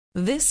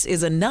This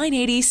is a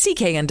 980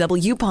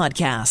 CKNW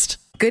podcast.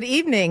 Good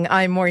evening.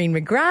 I'm Maureen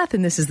McGrath,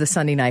 and this is the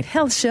Sunday Night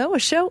Health Show, a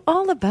show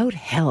all about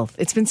health.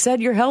 It's been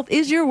said your health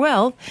is your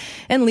wealth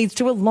and leads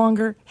to a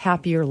longer,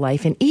 happier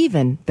life and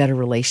even better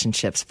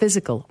relationships,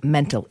 physical,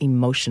 mental,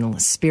 emotional,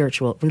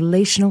 spiritual,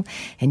 relational,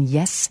 and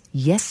yes,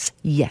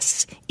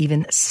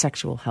 even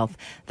sexual health.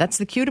 That's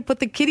the cue to put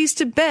the kiddies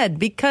to bed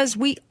because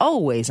we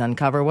always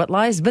uncover what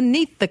lies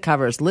beneath the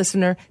covers.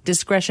 Listener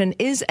discretion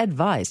is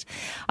advised.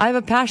 I have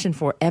a passion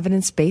for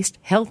evidence-based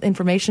health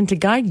information to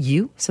guide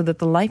you so that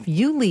the life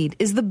you lead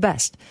is the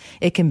best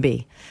it can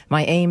be.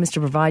 My aim is to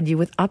provide you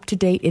with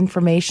up-to-date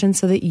information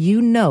so that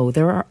you know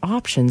there are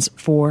options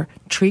for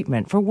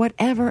treatment for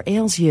whatever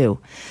ails you.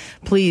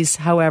 Please,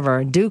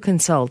 however, do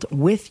consult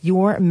with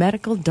your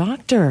medical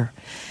doctor.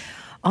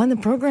 On the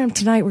program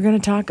tonight, we're going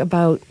to talk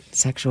about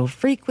sexual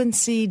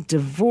frequency,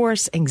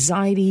 divorce,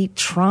 anxiety,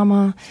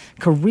 trauma,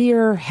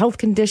 career, health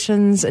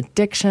conditions,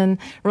 addiction,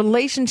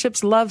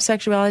 relationships, love,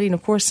 sexuality, and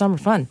of course, summer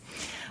fun.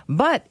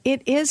 But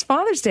it is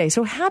Father's Day,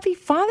 so happy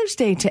Father's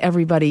Day to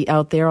everybody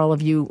out there, all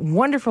of you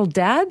wonderful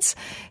dads.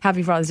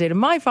 Happy Father's Day to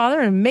my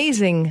father, an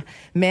amazing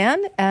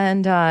man,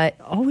 and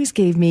always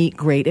gave me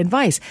great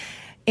advice.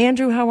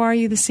 Andrew, how are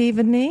you this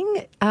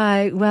evening?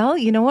 Well,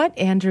 you know what?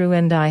 Andrew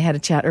and I had a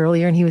chat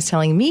earlier, and he was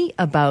telling me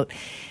about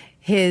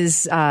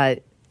his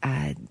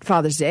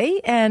Father's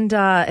Day, and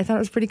I thought it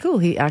was pretty cool.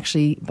 He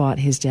actually bought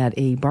his dad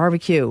a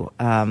barbecue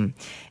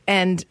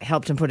and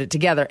helped him put it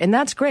together. And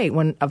that's great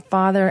when a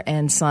father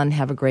and son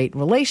have a great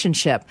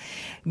relationship.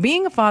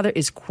 Being a father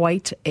is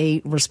quite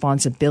a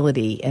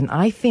responsibility. And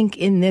I think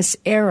in this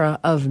era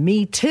of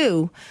Me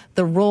Too,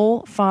 the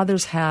role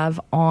fathers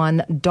have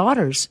on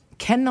daughters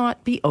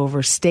cannot be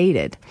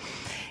overstated.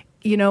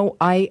 You know,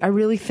 I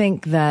really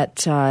think that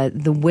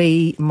the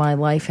way my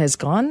life has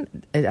gone,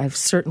 I've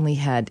certainly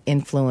had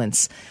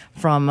influence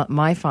from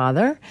my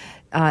father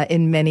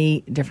in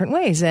many different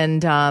ways.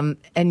 And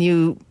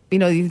you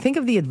think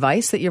of the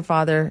advice that your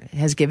father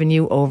has given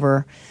you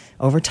over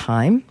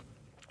time.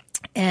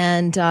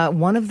 And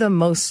one of the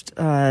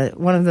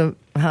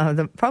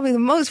probably the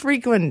most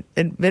frequent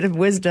bit of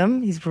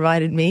wisdom he's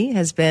provided me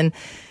has been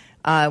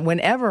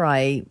whenever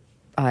I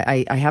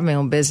have my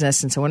own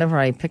business, and so whenever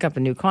I pick up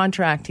a new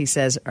contract, he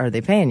says, "Are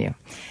they paying you?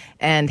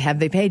 And have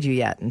they paid you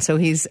yet?" And so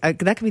he's that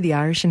could be the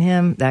Irish in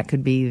him, that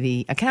could be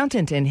the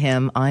accountant in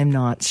him. I'm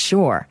not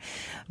sure,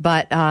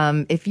 but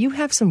if you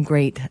have some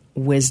great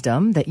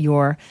wisdom that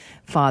your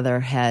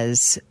father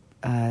has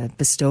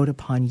bestowed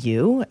upon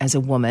you as a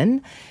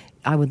woman,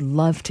 I would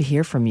love to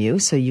hear from you.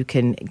 So you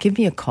can give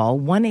me a call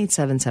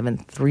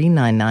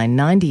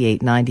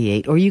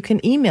 1-877-399-9898, or you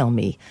can email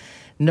me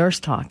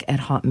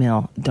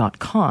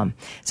nursetalk@hotmail.com.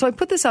 So I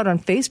put this out on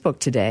Facebook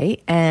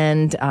today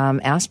and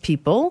asked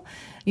people,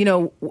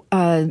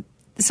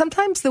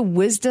 sometimes the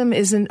wisdom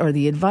isn't, or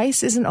the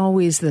advice isn't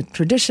always the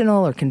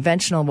traditional or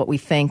conventional, what we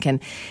think. And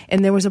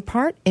there was a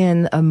part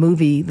in a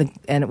movie,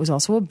 and it was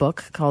also a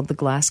book called The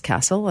Glass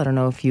Castle. I don't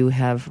know if you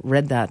have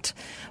read that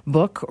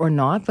book or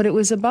not, but it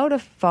was about a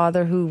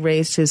father who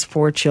raised his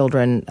 4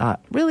 children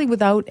really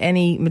without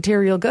any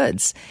material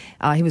goods.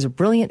 He was a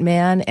brilliant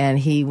man, and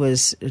he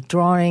was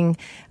drawing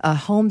a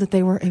home that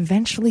they were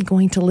eventually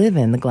going to live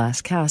in, the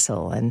Glass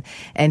Castle.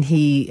 And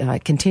he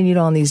continued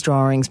on these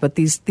drawings, but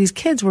these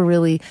kids were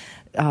really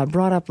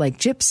brought up like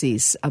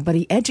gypsies, but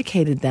he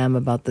educated them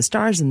about the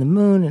stars and the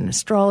moon and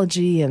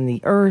astrology and the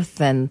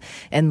earth and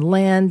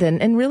land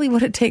and really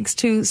what it takes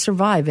to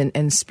survive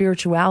and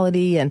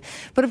spirituality.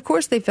 But of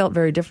course they felt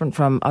very different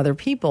from other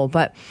people.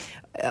 But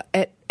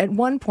at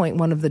one point,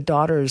 one of the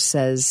daughters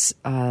says,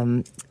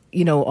 all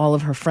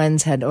of her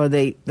friends had, or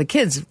the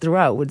kids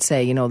throughout would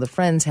say, the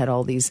friends had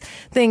all these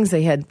things.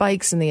 They had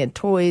bikes and they had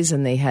toys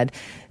and they had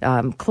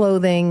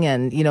clothing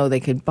and, they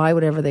could buy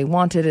whatever they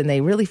wanted, and they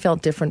really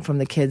felt different from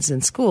the kids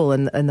in school.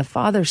 And the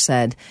father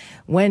said,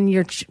 when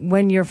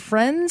your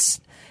friends'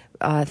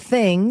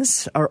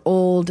 things are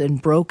old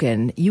and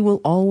broken, you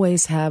will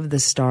always have the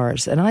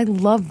stars. And I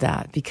love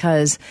that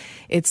because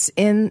it's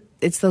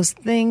those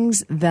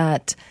things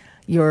that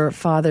your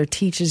father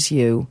teaches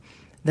you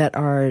that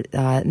are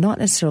not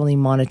necessarily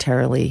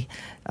monetarily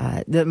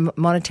the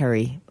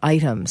monetary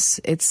items.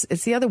 It's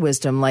the other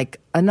wisdom. Like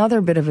another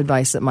bit of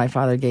advice that my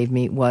father gave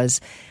me was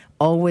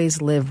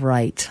always live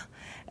right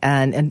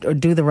and or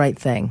do the right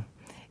thing.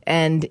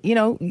 And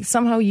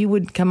somehow you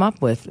would come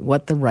up with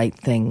what the right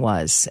thing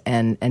was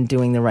and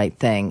doing the right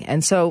thing.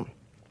 And so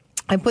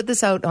I put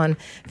this out on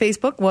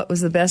Facebook. What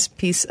was the best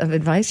piece of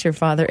advice your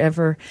father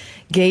ever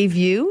gave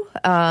you?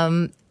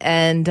 And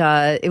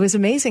it was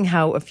amazing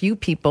how a few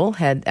people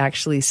had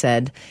actually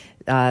said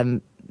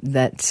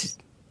that,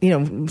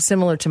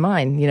 similar to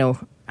mine,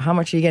 how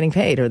much are you getting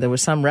paid? Or there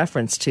was some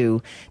reference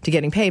to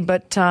getting paid.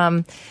 But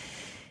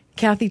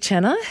Kathy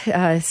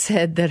Chenna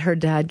said that her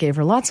dad gave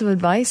her lots of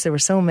advice. There were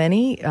so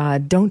many.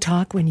 Don't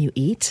talk when you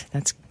eat.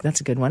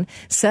 That's a good one.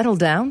 Settle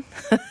down.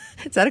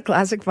 Is that a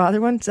classic father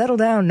one? Settle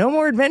down. No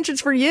more adventures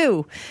for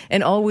you.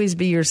 And always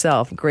be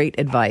yourself. Great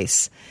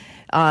advice.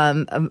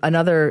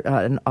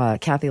 Another,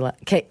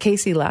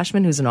 Casey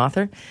Lashman, who's an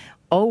author,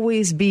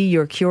 always be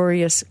your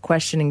curious,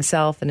 questioning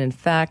self. And in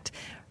fact,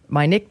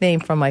 my nickname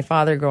from my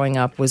father growing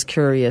up was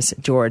Curious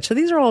George. So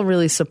these are all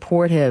really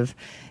supportive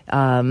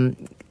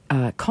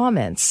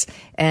comments.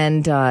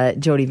 And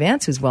Jody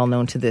Vance, who's well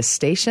known to this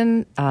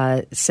station,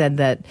 said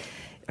that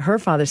her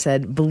father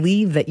said,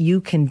 believe that you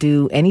can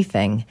do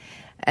anything.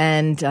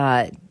 And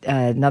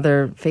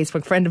another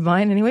Facebook friend of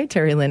mine, anyway,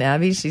 Terry Lynn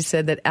Abbey, she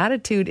said that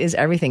attitude is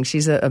everything.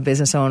 She's a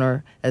business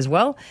owner as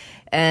well.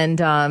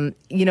 And, I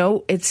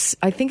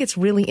think it's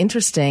really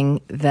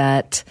interesting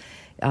that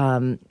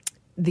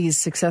these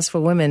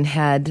successful women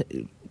had,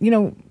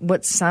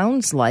 what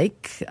sounds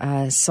like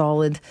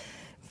solid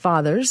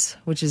fathers,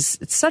 which is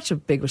it's such a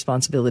big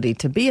responsibility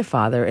to be a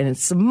father, and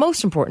it's the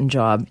most important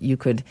job you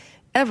could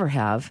ever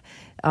have.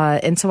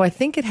 And so I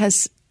think it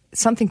has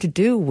something to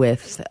do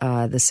with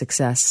the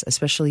success,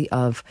 especially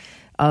of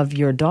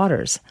your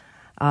daughters.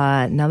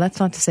 Now, that's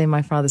not to say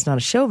my father's not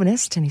a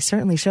chauvinist, and he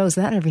certainly shows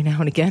that every now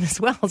and again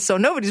as well. So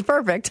nobody's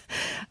perfect.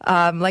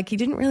 Like he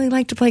didn't really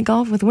like to play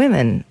golf with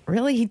women.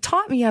 Really, he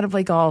taught me how to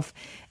play golf,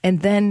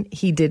 and then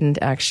he didn't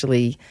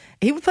actually.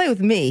 He would play with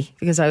me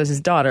because I was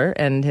his daughter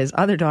and his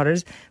other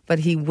daughters, but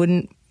he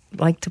wouldn't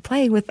like to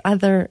play with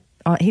other.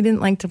 He didn't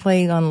like to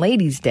play on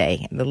Ladies'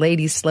 Day. The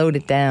ladies slowed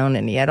it down,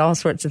 and he had all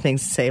sorts of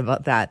things to say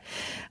about that.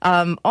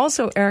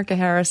 Also, Erica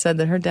Harris said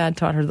that her dad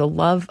taught her the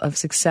love of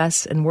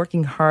success and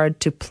working hard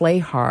to play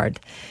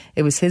hard.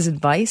 It was his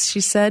advice, she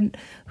said,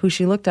 who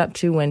she looked up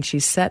to when she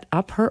set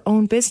up her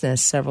own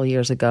business several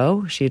years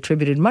ago. She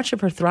attributed much of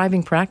her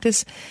thriving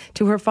practice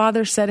to her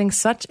father setting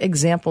such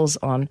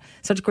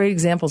great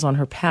examples on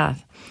her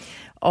path.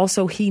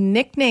 Also, he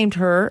nicknamed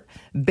her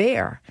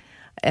Bear.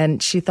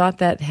 And she thought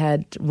that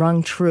had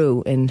rung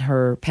true in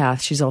her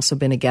path. She's also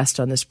been a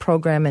guest on this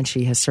program, and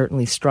she has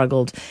certainly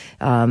struggled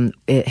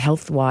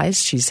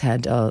health-wise. She's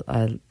had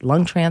a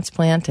lung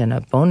transplant and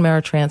a bone marrow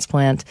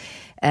transplant,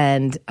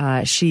 and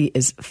she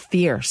is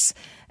fierce.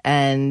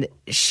 And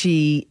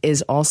she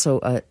is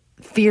also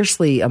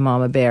fiercely a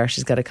mama bear.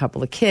 She's got a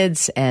couple of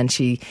kids, and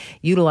she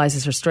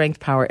utilizes her strength,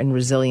 power, and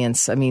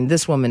resilience. I mean,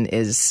 this woman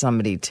is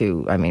somebody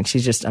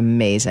she's just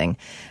amazing.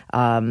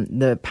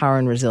 The power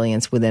and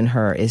resilience within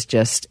her is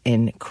just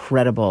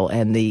incredible.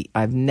 And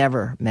I've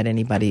never met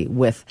anybody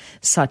with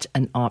such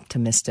an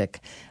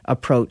optimistic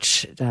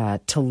approach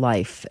to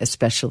life,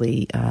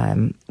 especially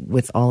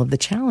with all of the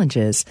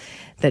challenges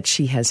that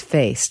she has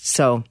faced.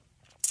 So,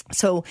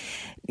 to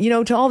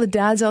all the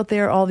dads out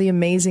there, all the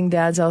amazing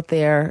dads out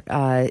there,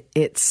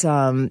 it's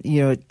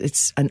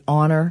an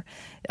honor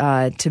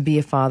to be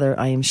a father,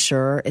 I am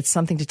sure. It's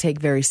something to take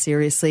very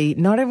seriously.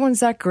 Not everyone's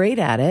that great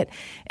at it.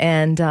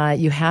 And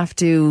you have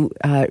to,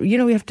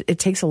 it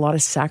takes a lot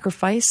of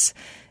sacrifice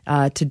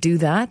to do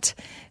that,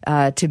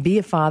 to be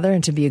a father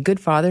and to be a good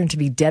father and to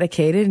be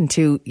dedicated and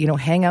to,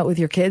 hang out with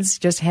your kids,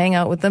 just hang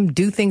out with them,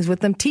 do things with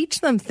them,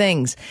 teach them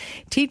things,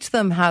 teach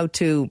them how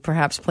to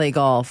perhaps play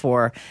golf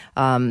or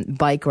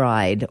bike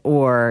ride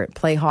or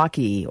play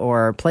hockey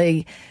or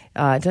play,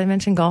 did I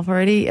mention golf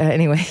already?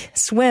 Anyway,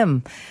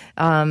 swim.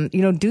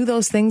 Do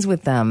those things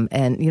with them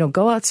and,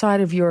 go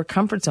outside of your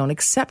comfort zone.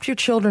 Accept your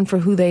children for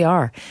who they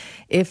are.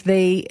 If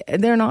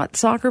they're not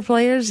soccer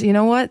players, you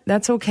know what?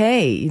 That's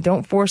okay. You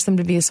don't force them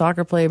to be a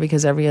soccer player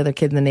because every other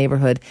kid in the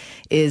neighborhood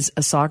is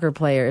a soccer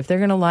player. If they're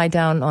going to lie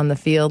down on the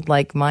field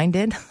like mine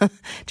did,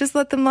 just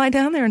let them lie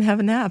down there and have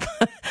a nap.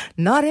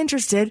 Not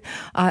interested.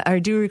 I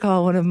do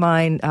recall one of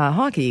mine,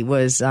 hockey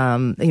was,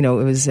 it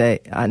was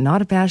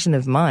not a passion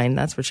of mine,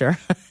 that's for sure.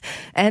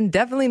 And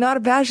definitely not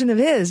a passion of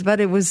his, but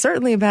it was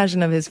certainly a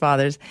passion of his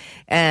father's.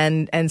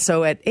 And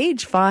so at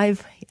age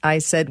 5, I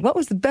said, what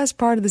was the best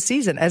part of the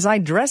season? As I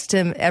dressed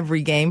him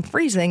every game,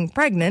 freezing,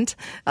 pregnant,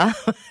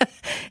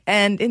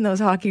 and in those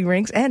hockey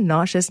rinks and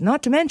nauseous,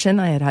 not to mention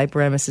I had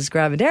hyperemesis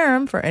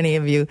gravidarum. For any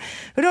of you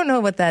who don't know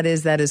what that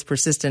is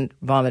persistent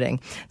vomiting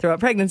throughout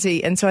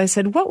pregnancy. And so I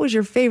said, what was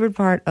your favorite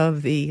part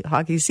of the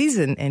hockey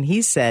season? And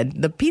he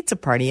said, the pizza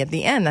party at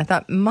the end. I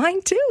thought,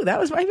 mine too. That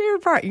was my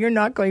favorite part. You're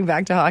not going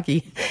back to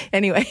hockey.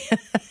 Anyway,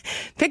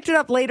 picked it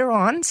up later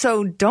on.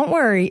 So don't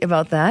worry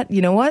about that.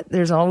 You know what?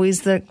 There's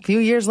always the few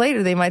years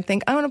later, they might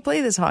think, I want to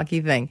play this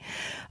hockey thing.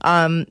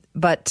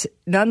 But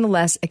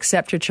nonetheless,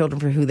 accept your children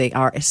for who they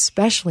are,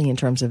 especially in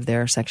terms of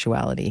their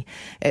sexuality.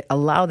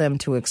 Allow them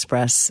to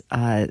express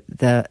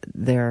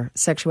their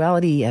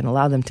sexuality and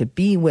allow them to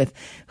be with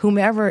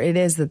whomever it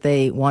is that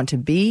they want to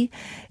be.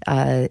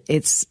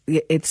 It's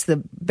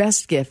the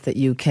best gift that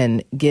you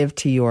can give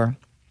to your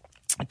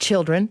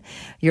children,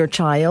 your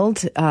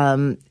child,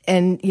 and,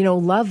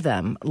 love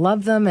them.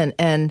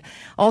 And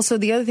also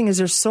the other thing is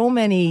there's so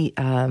many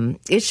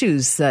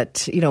issues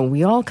that,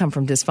 we all come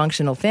from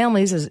dysfunctional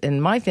families. As in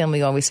my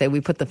family, always say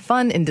we put the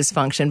fun in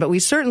dysfunction, but we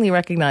certainly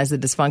recognize the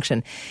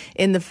dysfunction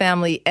in the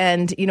family.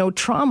 And,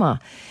 trauma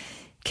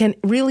can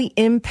really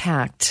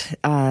impact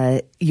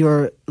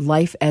your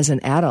life as an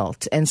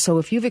adult. And so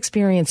if you've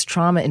experienced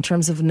trauma in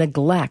terms of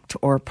neglect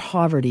or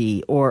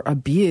poverty or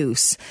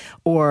abuse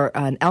or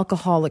an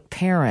alcoholic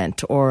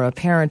parent or a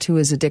parent who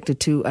is addicted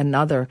to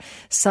another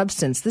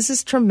substance, this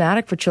is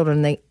traumatic for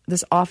children.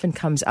 this often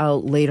comes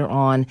out later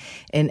on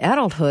in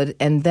adulthood,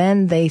 and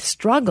then they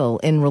struggle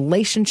in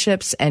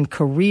relationships and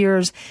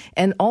careers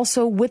and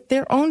also with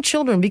their own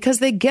children because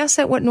they guess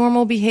at what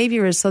normal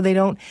behavior is, so they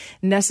don't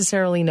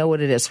necessarily know what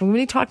it is. So we're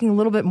going to be talking a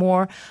little bit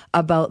more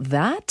about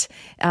that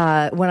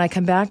when I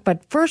come back.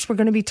 But first, we're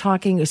going to be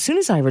talking, as soon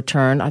as I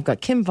return, I've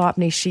got Kim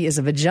Vopney. She is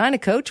a vagina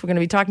coach. We're going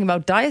to be talking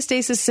about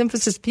diastasis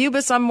symphysis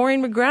pubis. I'm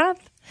Maureen McGrath.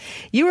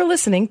 You are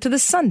listening to the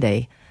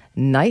Sunday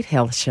Night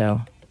Health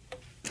Show.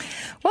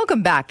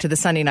 Welcome back to the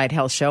Sunday Night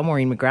Health Show.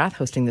 Maureen McGrath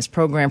hosting this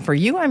program for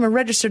you. I'm a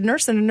registered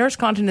nurse and a nurse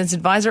continence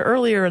advisor.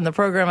 Earlier in the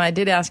program, I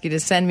did ask you to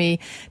send me,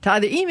 to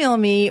either email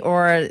me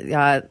or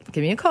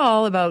give me a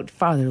call about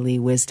fatherly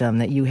wisdom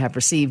that you have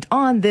received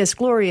on this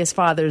glorious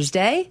Father's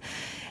Day.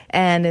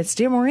 And it's,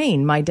 Dear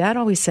Maureen, my dad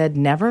always said,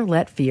 never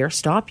let fear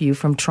stop you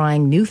from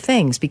trying new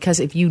things,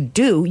 because if you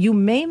do, you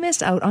may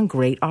miss out on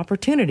great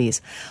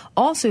opportunities.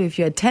 Also, if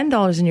you had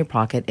 $10 in your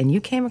pocket and you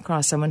came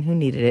across someone who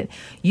needed it,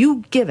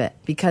 you give it,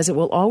 because it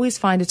will always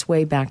find its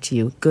way back to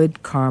you.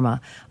 Good karma.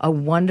 A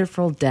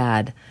wonderful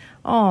dad.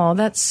 Oh,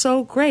 that's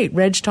so great.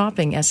 Reg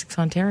Topping, Essex,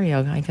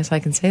 Ontario. I guess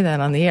I can say that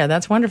on the air.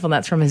 That's wonderful.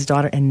 That's from his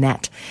daughter,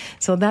 Annette.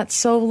 So that's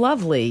so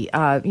lovely.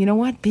 You know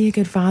what? Be a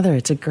good father.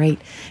 It's a great,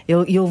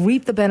 you'll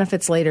reap the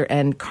benefits later,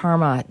 and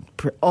karma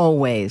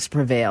always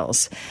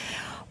prevails.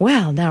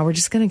 Well, now we're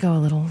just going to go a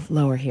little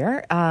lower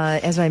here.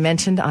 As I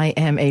mentioned, I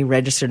am a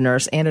registered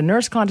nurse and a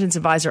nurse continence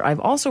advisor.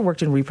 I've also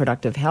worked in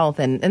reproductive health,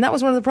 and that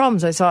was one of the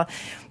problems I saw.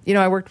 You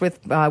know, I worked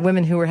with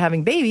women who were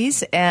having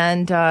babies,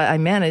 and I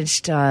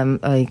managed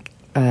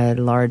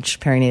large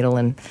perinatal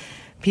and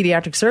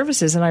pediatric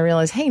services, and I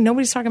realized, hey,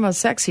 nobody's talking about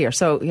sex here.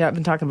 So, yeah, I've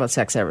been talking about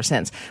sex ever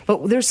since.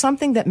 But there's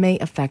something that may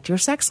affect your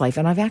sex life,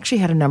 and I've actually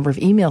had a number of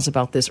emails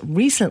about this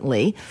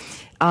recently.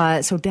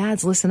 So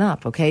dads, listen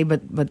up, okay?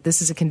 But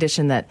this is a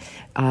condition that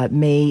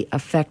may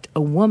affect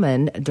a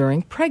woman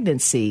during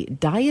pregnancy.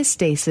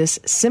 Diastasis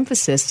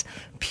symphysis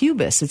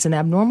pubis. It's an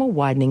abnormal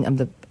widening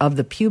of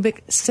the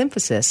pubic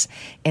symphysis,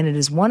 and it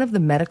is one of the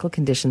medical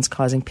conditions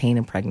causing pain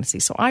in pregnancy.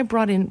 So I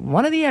brought in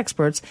one of the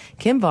experts,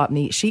 Kim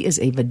Vopney. She is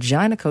a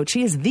vagina coach.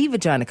 She is the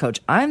vagina coach.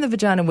 I'm the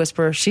vagina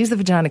whisperer. She's the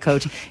vagina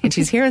coach, and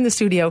she's here in the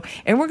studio.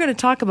 And we're going to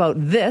talk about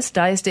this,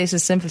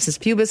 diastasis symphysis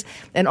pubis,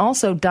 and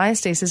also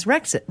diastasis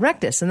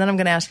rectus. And then I'm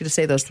going to ask you to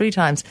say those 3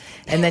 times,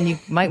 and then you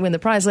might win the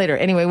prize later.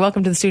 Anyway,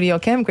 welcome to the studio,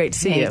 Kim. Great to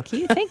see you.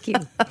 Thank you.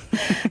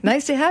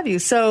 Nice to have you.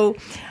 So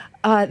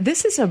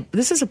this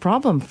is a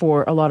problem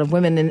for a lot of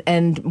women,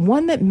 and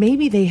one that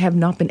maybe they have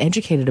not been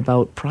educated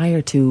about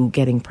prior to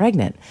getting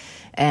pregnant.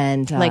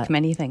 And like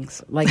many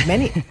things.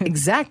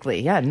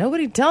 Exactly. Yeah,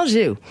 nobody tells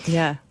you.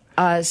 Yeah.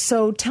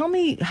 So tell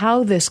me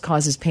how this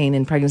causes pain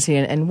in pregnancy,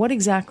 and what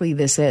exactly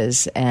this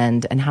is,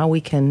 and how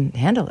we can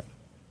handle it.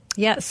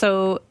 Yeah,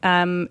 so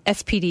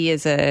SPD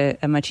is a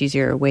much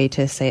easier way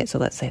to say it. So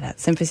let's say that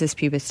symphysis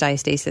pubis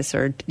diastasis,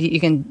 or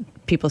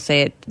people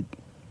say it,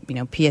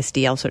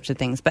 PSD, all sorts of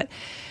things. But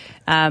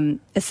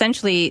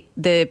essentially,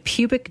 the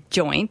pubic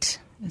joint.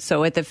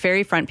 So at the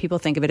very front, people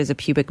think of it as a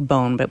pubic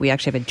bone, but we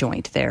actually have a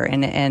joint there.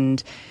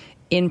 And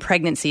in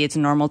pregnancy, it's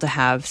normal to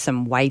have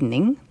some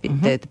widening.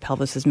 Mm-hmm. The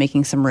pelvis is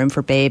making some room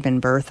for babe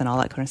and birth and all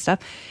that kind of stuff.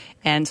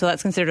 And so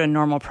that's considered a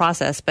normal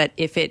process. But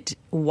if it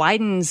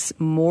widens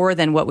more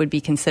than what would be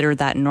considered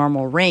that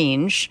normal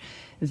range,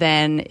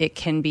 then it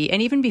can be,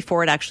 and even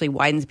before it actually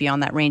widens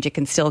beyond that range, it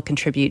can still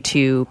contribute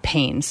to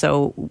pain.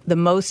 So the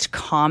most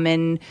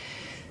common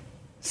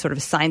sort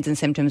of signs and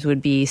symptoms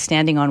would be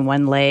standing on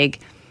one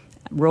leg,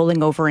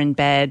 rolling over in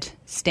bed,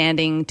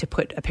 standing to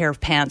put a pair of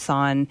pants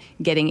on,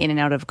 getting in and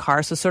out of a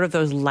car. So sort of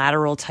those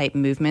lateral type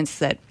movements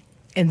that...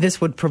 And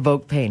this would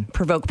provoke pain?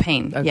 Provoke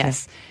pain, okay.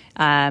 Yes.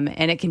 And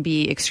it can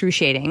be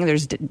excruciating.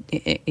 There's,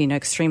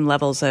 extreme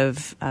levels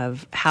of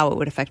how it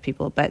would affect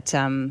people. But,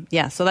 so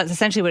that's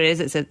essentially what it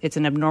is. It's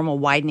an abnormal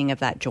widening of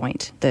that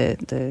joint,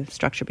 the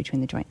structure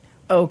between the joint.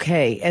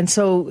 Okay. And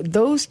so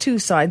those two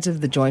sides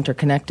of the joint are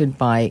connected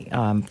by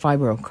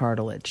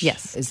fibrocartilage.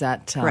 Yes. Is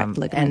that correct?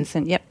 Ligaments.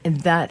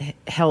 And that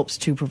helps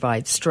to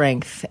provide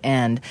strength,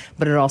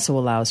 but it also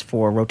allows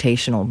for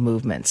rotational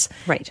movements.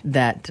 Right.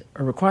 That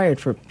are required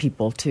for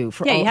people to...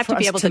 you have to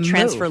be able to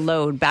transfer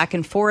load back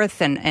and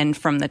forth, and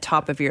from the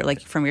top of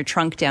from your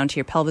trunk down to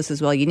your pelvis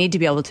as well. You need to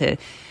be able to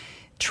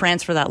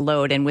transfer that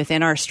load. And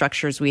within our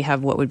structures, we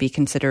have what would be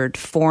considered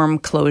form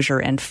closure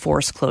and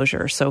force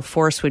closure. So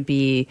force would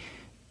be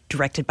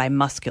directed by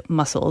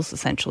muscles,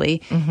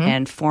 essentially, mm-hmm.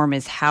 and form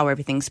is how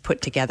everything's put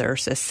together,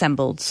 so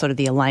assembled, sort of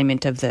the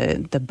alignment of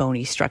the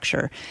bony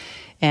structure.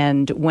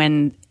 And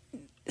when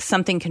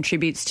something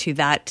contributes to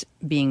that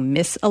being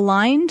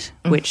misaligned,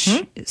 mm-hmm. which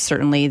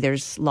certainly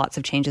there's lots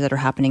of changes that are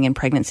happening in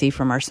pregnancy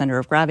from our center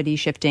of gravity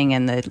shifting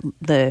and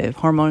the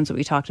hormones that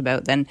we talked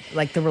about, then...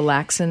 Like the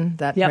relaxin,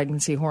 that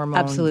pregnancy hormone,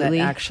 absolutely.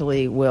 That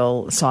actually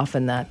will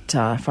soften that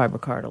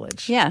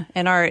fibrocartilage. Yeah,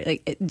 and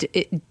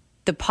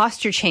the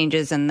posture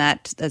changes, and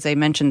that, as I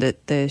mentioned,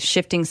 the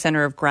shifting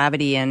center of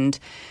gravity and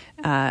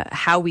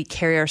how we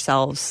carry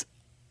ourselves.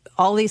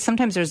 All these,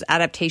 sometimes there's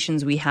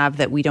adaptations we have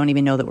that we don't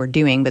even know that we're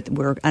doing, but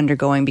we're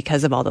undergoing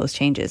because of all those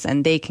changes,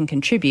 and they can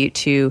contribute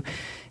to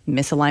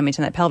misalignment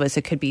in that pelvis.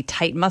 It could be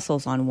tight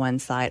muscles on one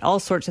side. All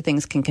sorts of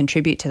things can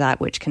contribute to that,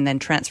 which can then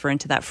transfer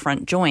into that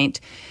front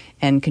joint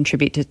and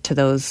contribute to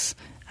those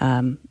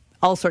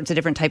all sorts of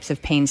different types of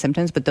pain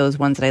symptoms, but those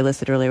ones that I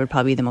listed earlier would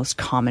probably be the most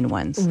common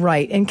ones.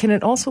 Right. And can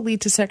it also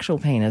lead to sexual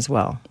pain as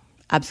well?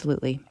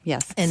 Absolutely,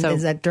 yes. And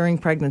is that during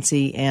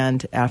pregnancy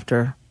and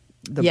after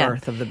the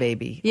birth of the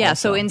baby? Yeah,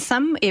 also? So in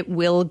some it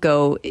will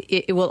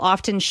will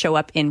often show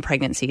up in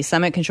pregnancy.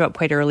 Some it can show up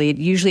quite early.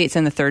 Usually it's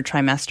in the third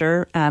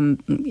trimester,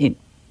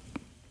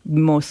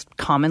 most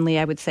commonly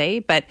I would say,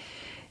 but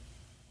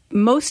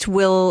most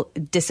will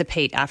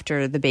dissipate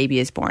after the baby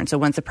is born. So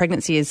once the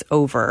pregnancy is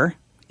over,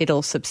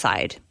 it'll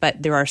subside.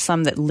 But there are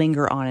some that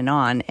linger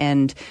on.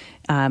 And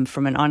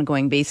from an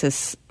ongoing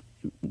basis,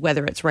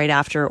 whether it's right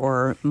after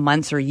or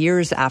months or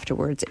years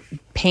afterwards,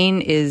 pain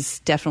is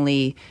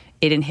definitely,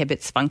 it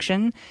inhibits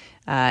function.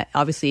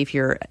 Obviously,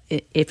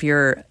 if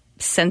you're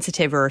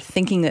sensitive or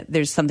thinking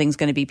that something's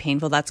going to be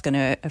painful, that's going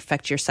to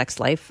affect your sex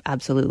life.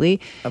 Absolutely.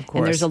 Of course.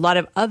 And there's a lot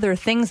of other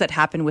things that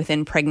happen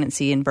within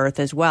pregnancy and birth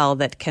as well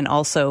that can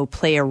also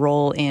play a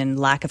role in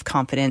lack of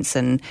confidence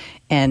and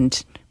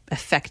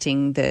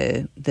affecting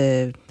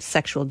the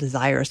sexual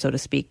desire, so to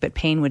speak. But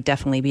pain would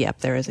definitely be up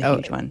there as a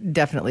huge one.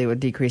 Definitely would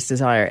decrease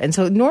desire. And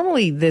so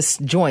normally this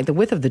joint, the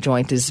width of the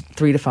joint is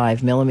 3 to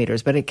 5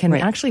 millimeters, but it can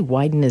actually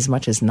widen as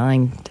much as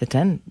 9 to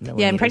 10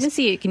 millimeters. Yeah, in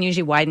pregnancy it can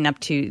usually widen up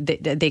to,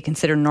 they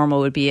consider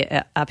normal would be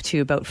up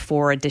to about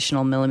 4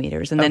 additional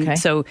millimeters. And then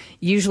so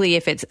usually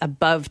if it's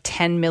above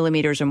 10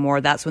 millimeters or more,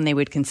 that's when they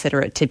would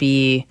consider it to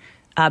be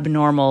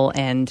abnormal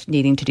and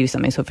needing to do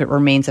something. So if it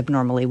remains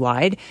abnormally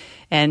wide.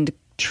 And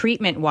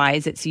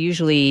treatment-wise, it's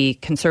usually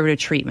conservative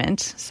treatment.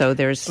 So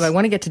I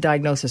want to get to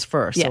diagnosis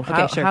first.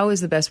 Yeah, so how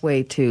is the best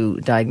way to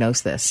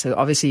diagnose this? So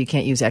obviously you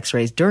can't use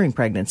x-rays during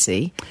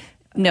pregnancy.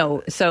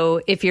 No. So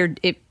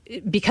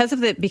because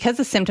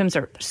the symptoms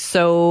are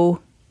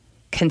so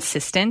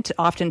consistent,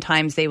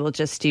 oftentimes they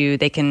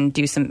can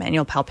do some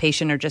manual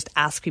palpation or just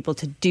ask people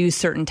to do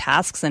certain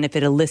tasks. And if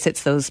it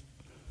elicits those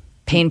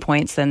pain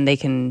points, then they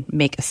can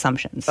make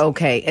assumptions.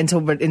 Okay. And so,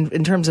 but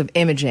in terms of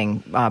imaging,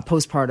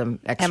 postpartum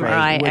X-ray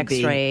MRI, would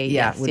X-ray,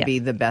 be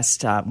the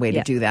best way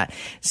to do that.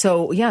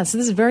 So, so this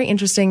is very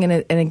interesting.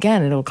 And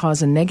again, it'll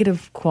cause a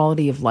negative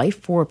quality of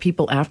life for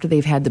people after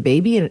they've had the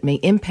baby. And it may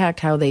impact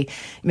how they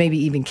maybe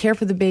even care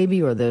for the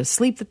baby or the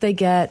sleep that they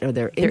get or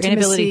their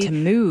inability to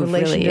move,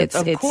 really.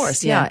 Of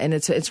course. And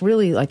it's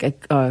really like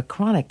a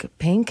chronic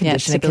pain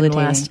condition. It can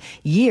last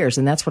years.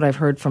 And that's what I've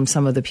heard from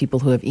some of the people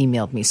who have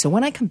emailed me. So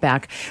when I come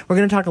back, we're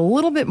going to talk a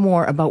little bit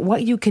more about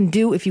what you can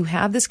do if you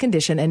have this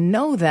condition, and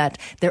know that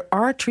there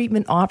are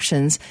treatment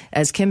options.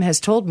 As Kim has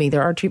told me,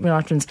 there are treatment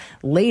options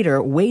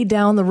later, way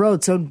down the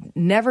road. So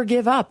never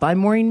give up. I'm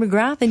Maureen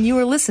McGrath, and you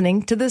are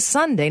listening to the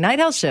Sunday Night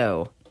Health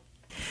Show.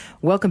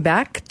 Welcome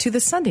back to the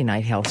Sunday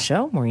Night Health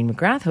Show. Maureen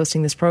McGrath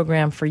hosting this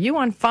program for you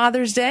on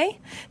Father's Day.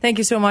 Thank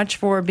you so much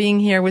for being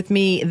here with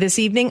me this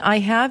evening. I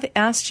have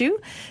asked you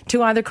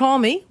to either call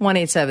me,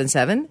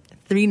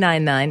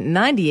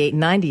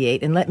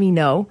 1-877-399-9898, and let me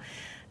know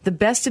the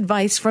best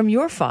advice from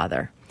your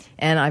father.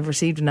 And I've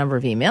received a number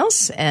of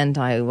emails, and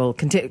I will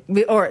continue,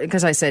 or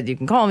because I said you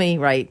can call me,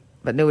 right?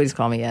 But nobody's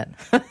called me yet.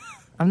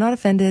 I'm not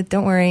offended.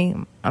 Don't worry.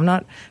 I'm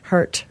not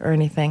hurt or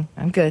anything.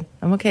 I'm good.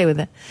 I'm okay with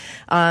it.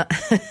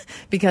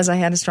 Because I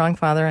had a strong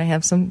father, I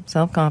have some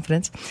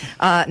self-confidence.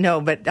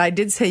 No, but I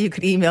did say you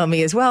could email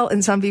me as well,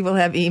 and some people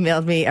have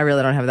emailed me. I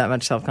really don't have that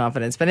much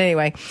self-confidence. But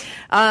anyway,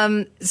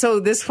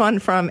 so this one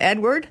from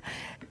Edward.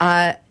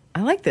 I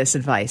like this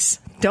advice.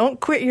 Don't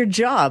quit your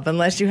job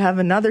unless you have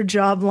another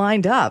job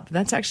lined up.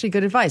 That's actually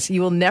good advice.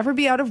 You will never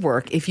be out of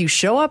work if you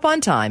show up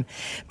on time,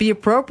 be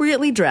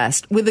appropriately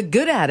dressed, with a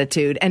good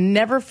attitude, and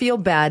never feel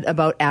bad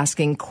about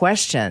asking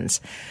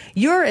questions.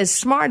 You're as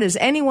smart as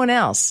anyone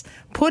else.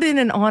 Put in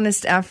an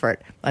honest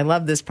effort. I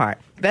love this part.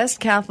 Best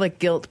Catholic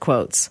guilt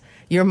quotes.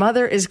 Your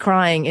mother is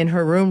crying in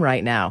her room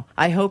right now.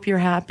 I hope you're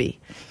happy.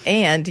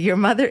 And your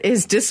mother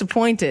is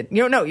disappointed.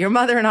 Your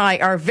mother and I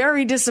are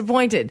very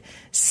disappointed.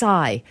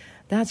 Sigh.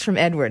 That's from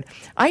Edward.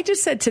 I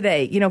just said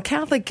today,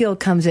 Catholic guilt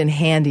comes in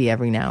handy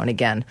every now and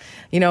again.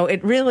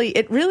 It really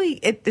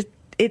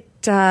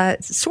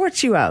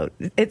sorts you out.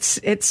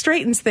 It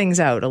straightens things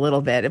out a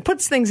little bit. It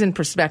puts things in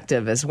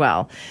perspective as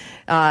well.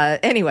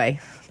 Anyway,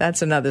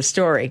 that's another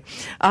story.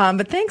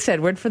 But thanks,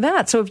 Edward, for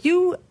that. So if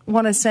you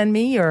want to send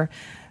me your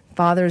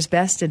father's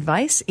best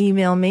advice,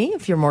 email me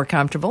if you're more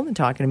comfortable than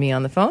talking to me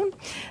on the phone.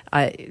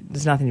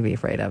 There's nothing to be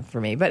afraid of for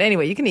me. But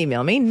anyway, you can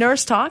email me,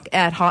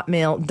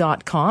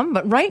 nursetalk@hotmail.com.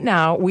 But right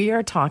now, we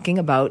are talking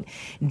about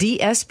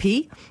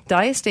DSP,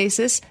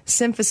 diastasis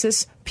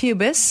symphysis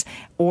pubis,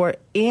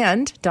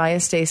 and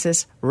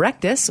diastasis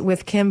rectus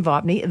with Kim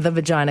Vopni, the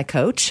vagina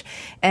coach.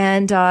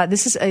 And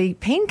this is a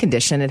pain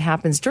condition. It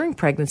happens during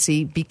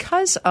pregnancy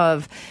because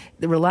of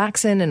the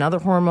relaxin and other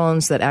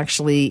hormones that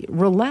actually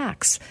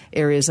relax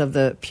areas of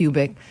the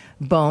pubic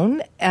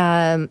bone,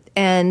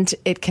 and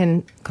it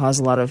can cause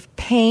a lot of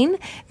pain.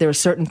 There are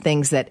certain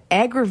things that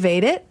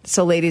aggravate it.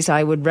 So, ladies,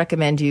 I would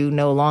recommend you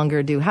no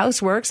longer do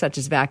housework, such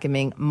as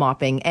vacuuming,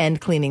 mopping, and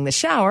cleaning the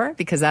shower,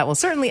 because that will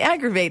certainly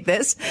aggravate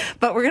this.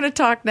 But we're going to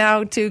talk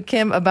now to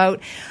Kim about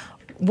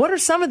what are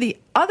some of the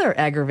other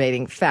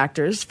aggravating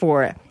factors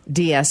for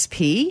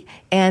DSP,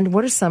 and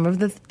what are some of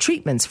the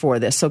treatments for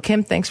this? So,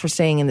 Kim, thanks for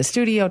staying in the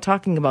studio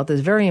talking about this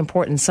very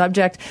important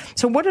subject.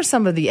 So what are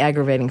some of the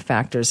aggravating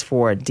factors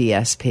for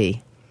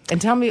DSP? And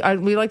tell me,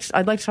 I'd like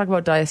to talk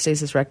about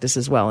diastasis rectus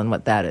as well and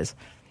what that is.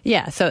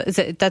 Yeah, so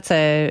that's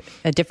a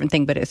different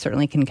thing, but it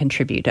certainly can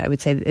contribute. I would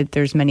say that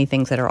there's many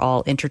things that are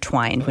all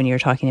intertwined when you're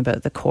talking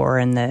about the core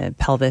and the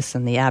pelvis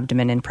and the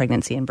abdomen in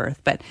pregnancy and birth.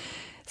 But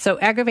so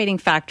aggravating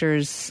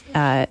factors,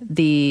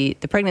 the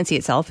pregnancy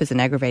itself is an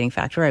aggravating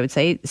factor, I would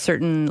say.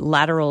 Certain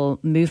lateral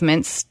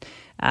movements,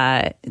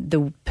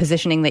 the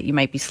positioning that you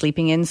might be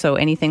sleeping in, so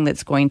anything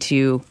that's going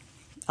to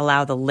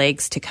allow the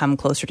legs to come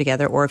closer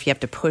together, or if you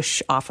have to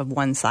push off of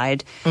one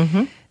side.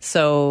 Mm-hmm.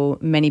 So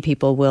many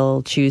people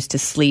will choose to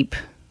sleep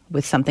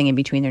with something in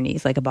between their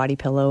knees, like a body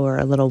pillow or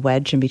a little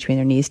wedge in between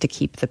their knees to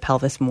keep the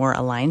pelvis more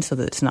aligned so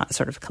that it's not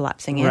sort of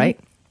collapsing in. Right.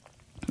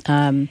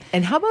 And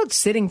how about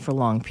sitting for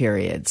long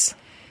periods?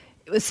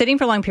 Sitting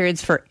for long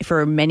periods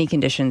for many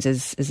conditions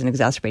is an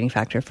exacerbating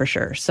factor for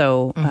sure.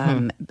 So,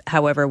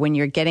 however, when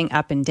you're getting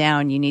up and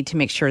down, you need to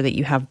make sure that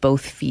you have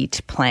both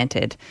feet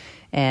planted.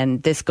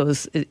 And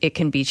it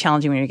can be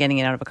challenging when you're getting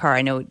it out of a car.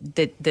 I know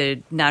that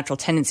the natural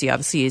tendency,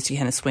 obviously, is to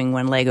kind of swing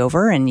one leg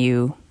over and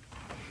you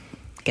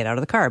get out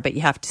of the car. But you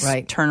have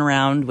to turn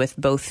around with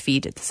both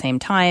feet at the same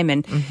time.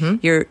 And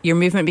your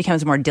movement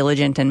becomes more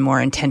diligent and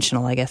more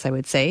intentional, I guess I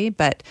would say.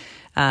 But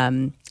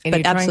you're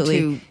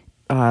absolutely.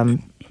 Trying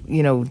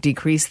to,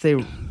 decrease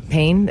the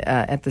pain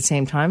at the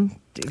same time?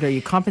 Are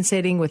you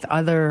compensating with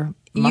other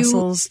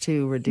muscles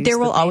to reduce there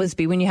will the pain? always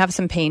be, when you have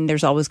some pain,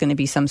 there's always going to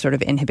be some sort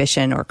of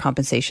inhibition or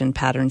compensation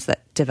patterns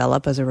that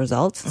develop as a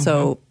result. Mm-hmm.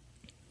 So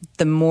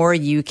the more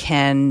you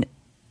can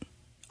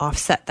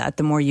offset that,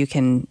 the more you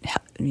can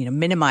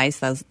minimize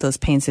those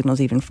pain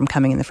signals even from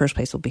coming in the first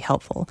place will be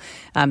helpful.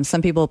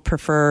 Some people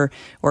prefer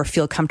or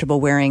feel comfortable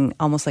wearing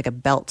almost like a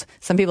belt.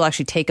 Some people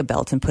actually take a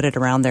belt and put it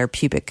around their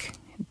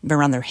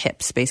around their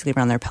hips, basically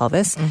around their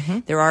pelvis. Mm-hmm.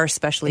 There are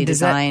specially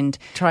designed.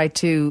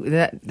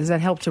 Does that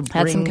help to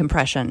bring add some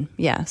compression?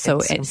 Yeah. So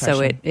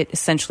it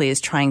essentially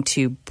is trying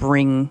to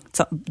bring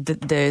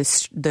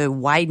the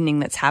widening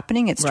that's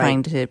happening. It's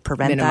trying to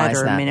prevent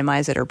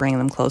minimize it or bring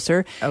them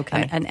closer.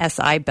 Okay. An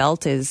SI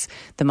belt is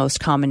the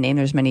most common name.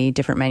 There's many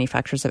different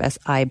manufacturers of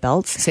SI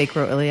belts.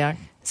 Sacroiliac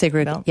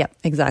belt? Yep,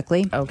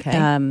 exactly.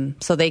 Okay.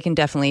 So they can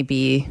definitely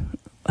be.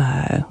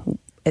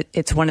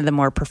 It's one of the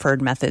more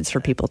preferred methods for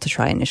people to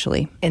try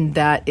initially. And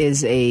that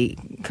is I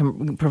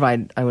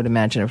would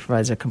imagine it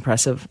provides a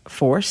compressive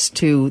force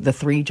to the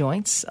three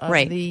joints of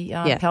the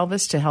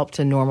pelvis to help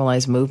to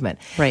normalize movement.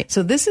 Right.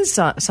 So this is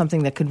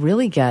something that could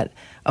really get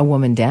a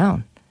woman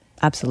down.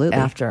 Absolutely.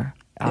 After.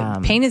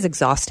 Pain is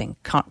exhausting.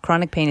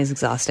 Chronic pain is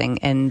exhausting.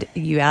 And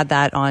you add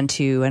that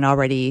onto an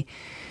already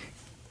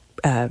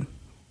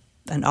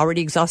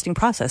exhausting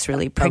process,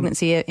 really.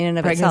 Pregnancy in and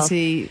of itself.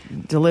 Pregnancy,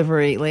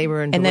 delivery,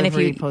 labor and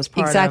delivery,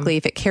 postpartum. Exactly.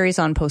 If it carries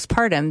on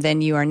postpartum,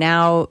 then you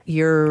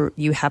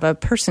have a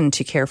person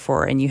to care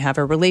for, and you have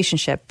a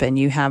relationship, and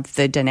you have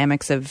the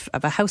dynamics of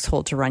a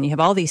household to run. You have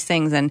all these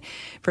things. And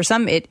for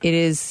some, it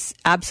is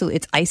absolutely,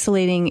 it's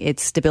isolating,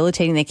 it's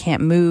debilitating. They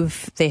can't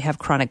move. They have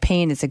chronic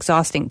pain. It's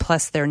exhausting.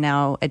 Plus, they're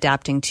now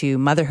adapting to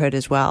motherhood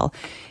as well.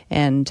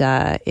 And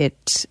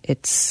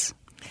it's...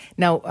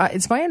 Now,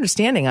 it's my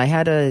understanding, I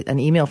had an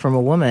email from a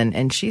woman,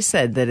 and she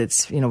said that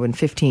it's been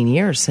 15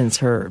 years since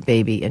her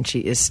baby, and she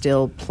is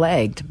still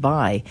plagued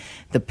by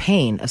the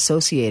pain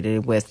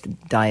associated with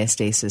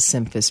diastasis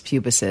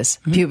symphysis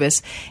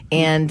pubis,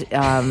 and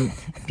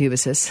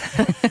pubicis.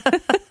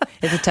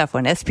 It's a tough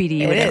one.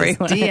 SPD, whatever you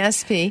want.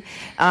 DSP.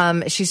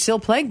 She's still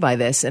plagued by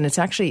this, and it's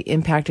actually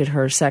impacted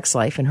her sex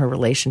life and her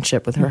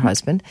relationship with her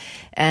husband.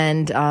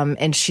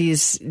 And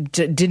she's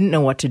didn't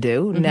know what to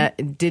do.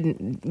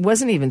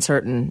 Wasn't even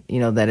certain,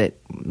 that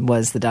it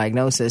was the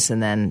diagnosis.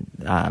 And then,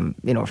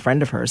 a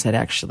friend of hers had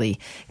actually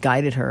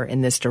guided her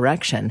in this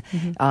direction.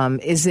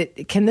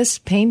 Mm-hmm. Can this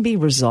pain be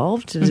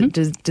resolved?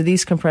 Do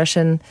these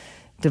compression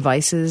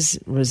devices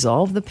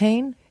resolve the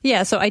pain?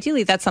 Yeah, so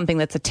ideally that's something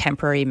that's a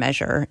temporary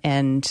measure,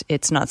 and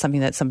it's not something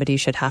that somebody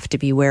should have to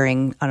be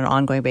wearing on an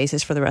ongoing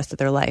basis for the rest of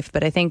their life.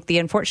 But I think the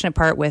unfortunate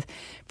part with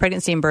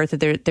pregnancy and birth,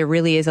 there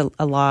really is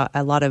a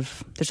lot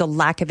of there's a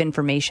lack of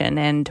information,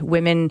 and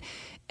women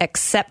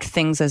accept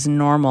things as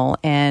normal,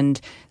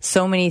 and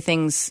so many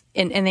things,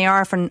 and they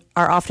are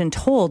often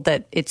told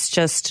that it's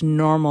just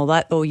normal,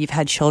 that, oh, you've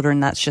had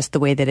children, that's just the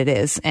way that it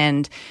is.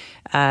 And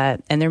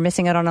they're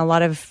missing out on a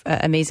lot of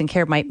amazing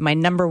care. My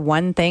number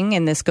one thing,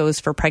 and this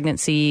goes for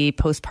pregnancy,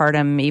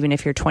 postpartum, even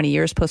if you're 20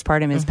 years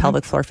postpartum, is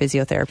pelvic floor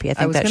physiotherapy. I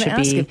think that should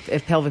be...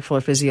 if pelvic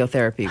floor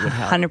physiotherapy would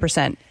help.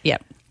 100%.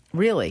 Yep.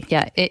 Really?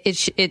 Yeah,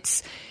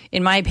 it's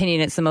in my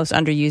opinion, it's the most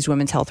underused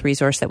women's health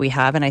resource that we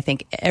have, and I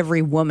think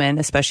every woman,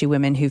 especially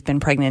women who've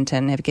been pregnant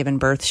and have given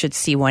birth, should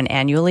see one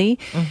annually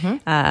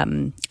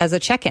as a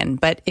check-in.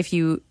 But if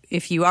you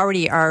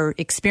already are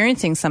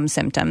experiencing some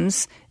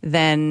symptoms,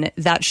 then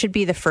that should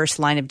be the first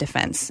line of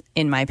defense,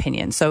 in my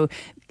opinion. So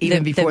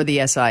even before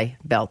the SI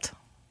belt.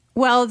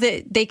 Well,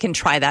 they can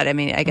try that. I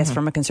mean, I guess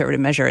from a conservative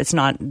measure, it's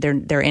not,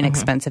 they're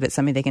inexpensive. It's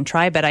something they can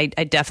try. But I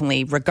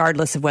definitely,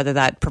 regardless of whether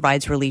that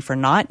provides relief or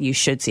not, you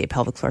should see a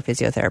pelvic floor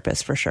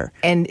physiotherapist for sure.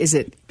 And is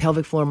it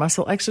pelvic floor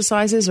muscle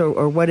exercises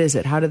or what is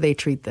it? How do they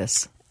treat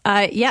this?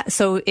 Yeah,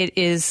 so it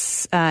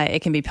is.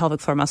 It can be pelvic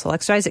floor muscle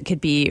exercise. It could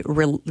be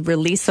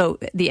release. So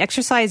the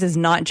exercise is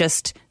not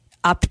just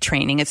up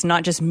training. It's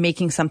not just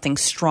making something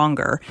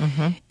stronger.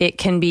 It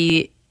can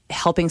be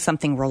helping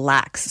something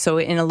relax. So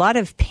in a lot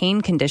of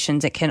pain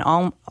conditions, it can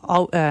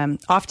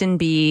often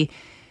be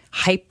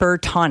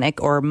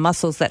hypertonic or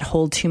muscles that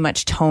hold too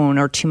much tone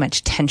or too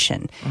much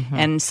tension.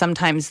 And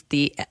sometimes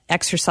the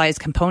exercise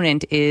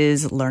component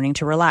is learning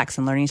to relax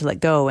and learning to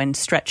let go and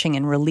stretching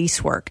and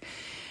release work.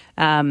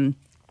 So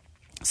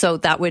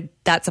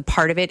that's a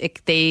part of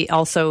it. They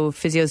also,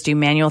 physios do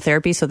manual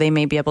therapy, so they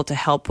may be able to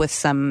help with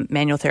some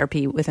manual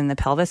therapy within the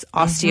pelvis.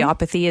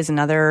 Osteopathy is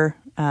another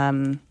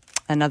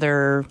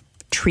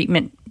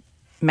treatment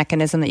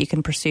mechanism that you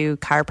can pursue.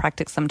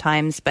 Chiropractic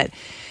sometimes, but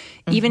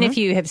even if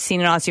you have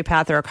seen an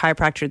osteopath or a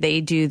chiropractor, they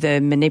do the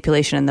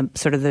manipulation and the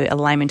sort of the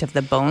alignment of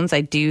the bones.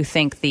 I do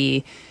think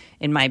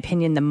in my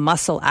opinion, the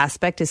muscle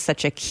aspect is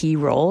such a key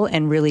role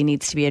and really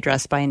needs to be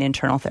addressed by an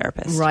internal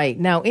therapist. Right.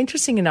 Now,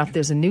 interesting enough,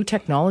 there's a new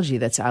technology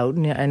that's out,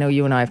 and I know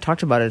you and I have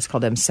talked about it. It's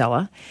called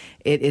Emsella.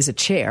 It is a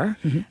chair.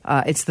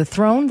 It's the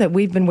throne that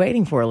we've been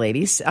waiting for,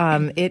 ladies.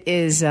 It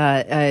is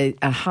a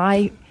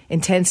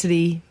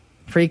high-intensity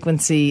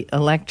frequency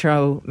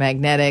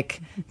electromagnetic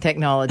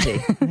technology.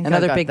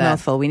 Another big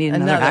mouthful. We need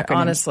another acronym.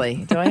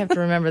 Honestly. Do I have to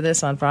remember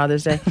this on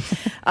Father's Day?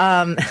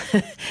 So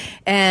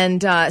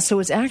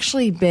it's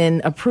actually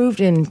been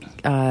approved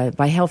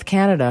by Health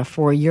Canada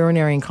for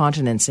urinary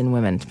incontinence in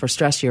women, for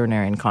stress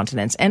urinary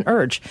incontinence and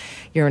urge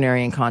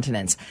urinary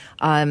incontinence.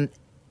 And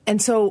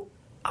so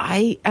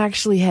I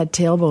actually had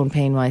tailbone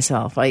pain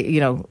myself.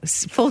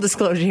 Full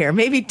disclosure here,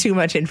 maybe too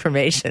much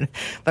information,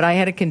 but I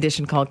had a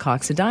condition called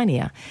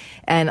coccydynia,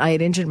 and I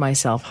had injured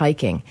myself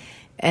hiking.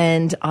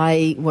 And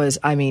like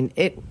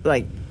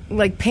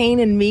pain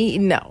in me,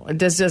 no, it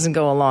just doesn't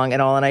go along at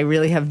all. And I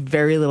really have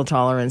very little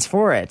tolerance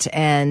for it.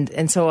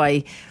 And so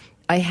I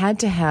had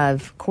to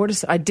have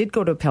cortisone. I did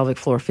go to a pelvic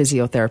floor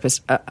physiotherapist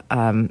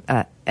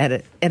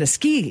at a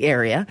ski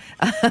area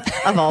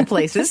of all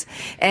places,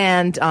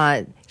 and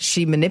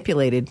she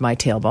manipulated my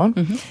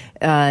tailbone,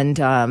 and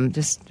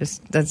just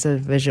that's a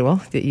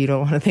visual that you don't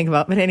want to think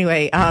about. But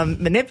anyway,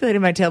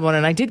 manipulated my tailbone,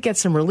 and I did get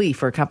some relief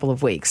for a couple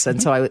of weeks,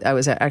 and so I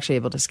was actually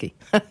able to ski.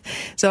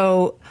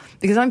 So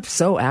because I'm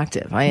so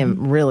active, I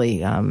am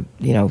really, I'm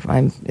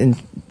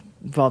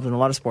involved in a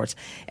lot of sports.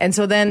 And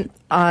so then,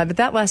 but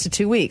that lasted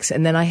 2 weeks.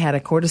 And then I had a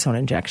cortisone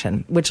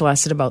injection, which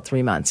lasted about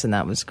 3 months. And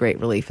that was great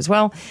relief as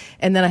well.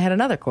 And then I had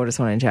another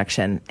cortisone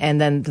injection.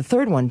 And then the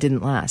third one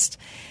didn't last.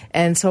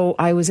 And so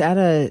I was at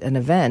an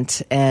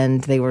event,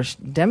 and they were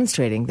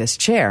demonstrating this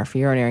chair for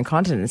urinary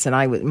incontinence. And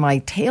my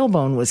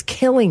tailbone was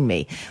killing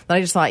me. And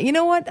I just thought, you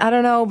know what? I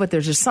don't know, but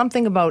there's just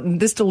something about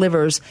this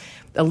delivers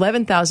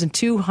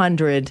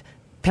 11,200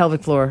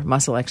 pelvic floor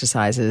muscle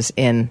exercises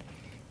in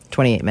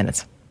 28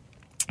 minutes.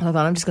 I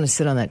thought, I'm just going to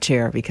sit on that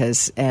chair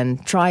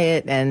and try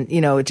it. And,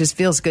 it just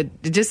feels good.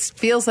 It just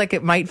feels like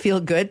it might feel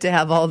good to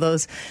have all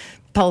those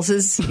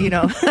pulses,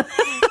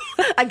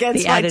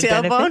 against my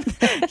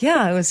tailbone.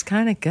 Yeah, it was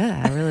kind of good.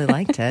 I really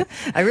liked it.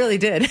 I really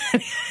did.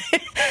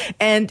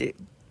 And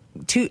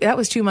that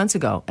was 2 months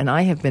ago, and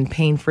I have been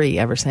pain-free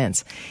ever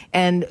since.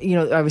 And,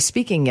 I was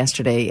speaking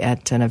yesterday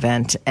at an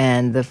event,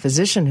 and the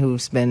physician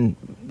who's been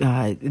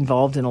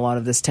involved in a lot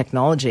of this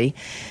technology,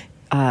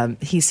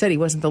 he said he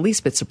wasn't the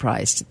least bit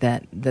surprised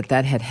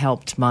that had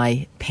helped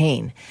my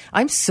pain.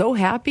 I'm so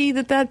happy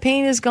that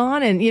pain is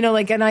gone. And,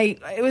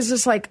 it was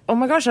just like, oh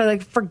my gosh, I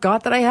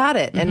forgot that I had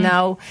it. And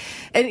now,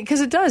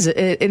 because it does,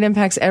 it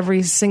impacts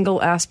every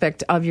single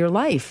aspect of your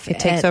life. It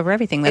takes over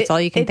everything. That's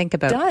all you can think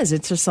about. It does.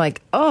 It's just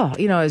like, I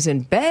was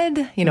in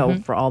bed,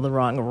 for all the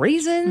wrong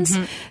reasons.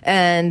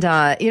 And,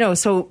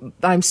 so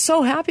I'm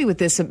so happy with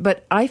this.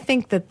 But I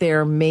think that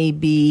there may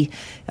be,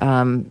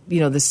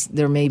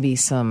 there may be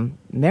some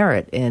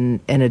merit in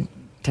a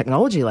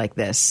technology like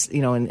this,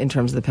 in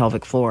terms of the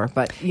pelvic floor.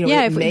 But,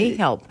 it may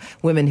help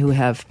women who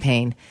have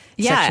pain.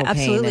 Yeah,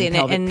 absolutely. And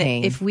pelvic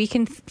pain. If we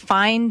can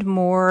find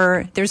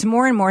more, there's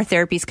more and more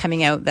therapies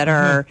coming out that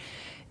are,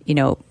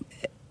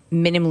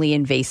 minimally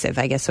invasive,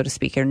 I guess, so to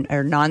speak,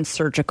 or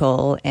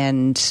non-surgical,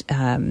 and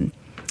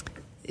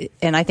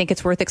I think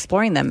it's worth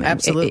exploring them.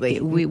 Absolutely.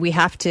 We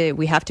have to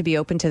be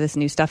open to this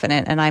new stuff,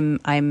 and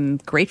I'm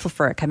grateful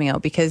for it coming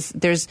out, because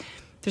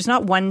there's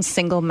not one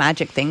single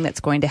magic thing that's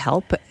going to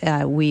help.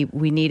 We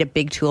need a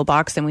big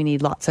toolbox, and we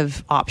need lots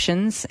of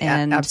options.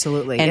 And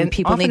absolutely, and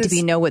people need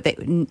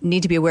to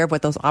need to be aware of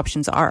what those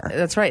options are.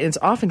 That's right. It's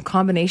often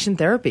combination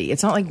therapy.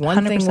 It's not like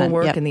one thing will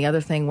work and the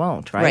other thing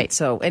won't. Right.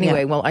 So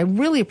anyway, well, I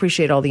really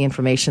appreciate all the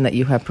information that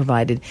you have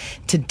provided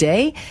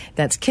today.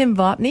 That's Kim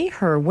Vopni.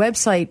 Her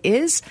website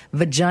is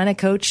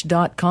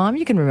vaginacoach.com.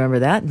 You can remember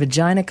that,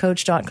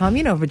 vaginacoach.com.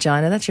 You know,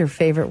 vagina, that's your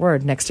favorite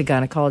word next to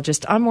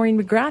gynecologist. I'm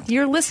Maureen McGrath.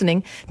 You're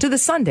listening to the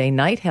Sunday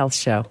Night Health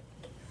Show.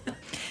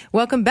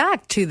 Welcome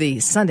back to the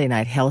Sunday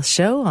Night Health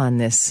Show on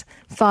this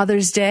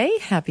Father's Day.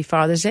 Happy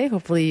Father's Day.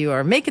 Hopefully you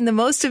are making the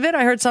most of it.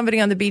 I heard somebody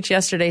on the beach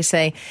yesterday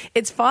say,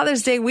 it's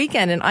Father's Day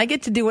weekend and I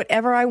get to do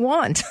whatever I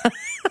want.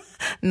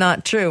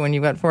 Not true when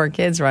you've got 4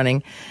 kids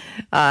running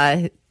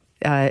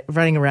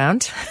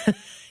around.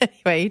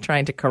 Anyway,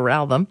 trying to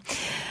corral them.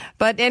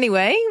 But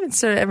anyway,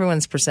 so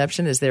everyone's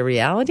perception is their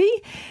reality.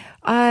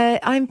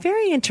 I'm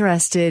very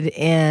interested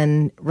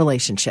in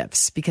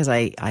relationships because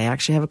I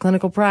actually have a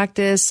clinical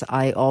practice.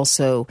 I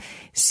also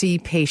see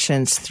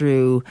patients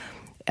through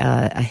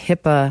a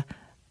HIPAA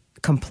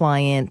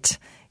compliant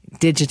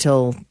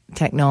digital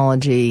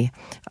technology,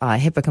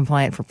 HIPAA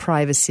compliant for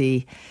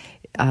privacy.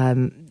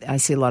 I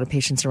see a lot of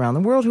patients around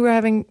the world who are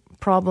having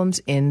problems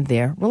in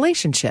their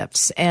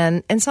relationships.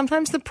 And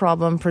sometimes the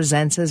problem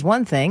presents as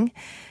one thing,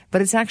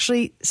 but it's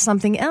actually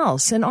something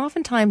else. And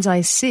oftentimes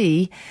I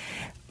see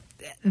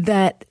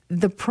that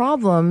the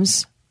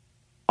problems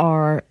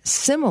are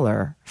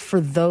similar for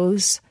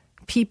those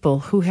people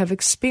who have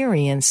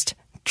experienced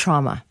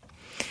trauma.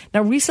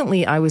 Now,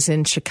 recently I was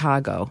in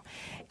Chicago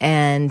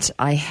and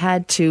I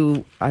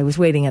was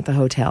waiting at the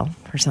hotel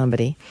for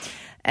somebody,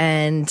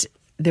 and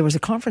there was a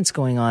conference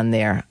going on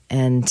there,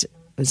 and it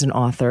was an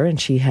author,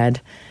 and she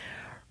had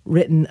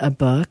written a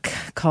book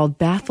called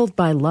Baffled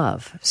by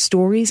Love,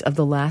 Stories of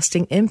the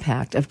Lasting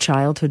Impact of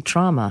Childhood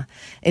Trauma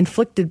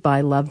Inflicted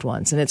by Loved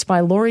Ones. And it's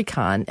by Lori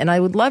Kahn. And I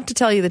would love to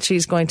tell you that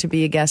she's going to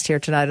be a guest here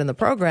tonight on the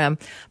program,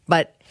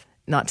 but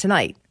not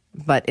tonight.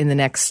 But in the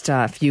next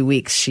few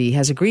weeks, she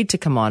has agreed to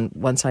come on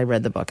once I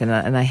read the book. And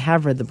I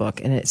have read the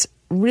book, and it's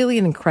really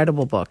an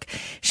incredible book.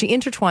 She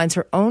intertwines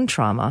her own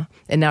trauma,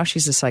 and now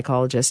she's a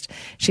psychologist.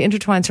 She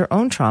intertwines her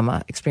own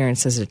trauma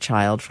experience as a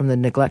child from the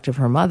neglect of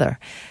her mother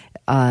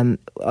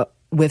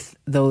with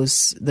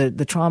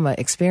the trauma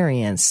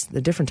experience,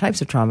 the different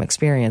types of trauma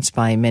experienced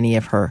by many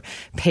of her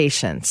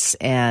patients.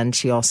 And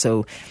she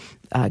also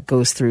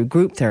goes through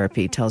group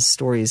therapy, tells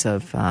stories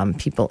of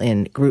people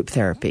in group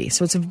therapy.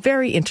 So it's a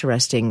very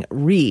interesting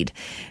read.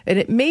 And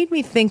it made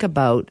me think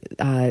about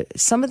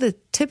some of the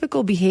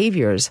typical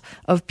behaviors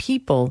of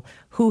people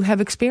who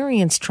have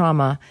experienced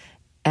trauma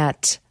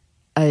at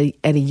a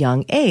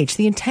young age.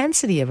 The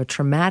intensity of a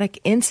traumatic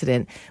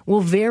incident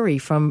will vary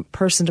from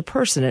person to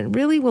person. It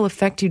really will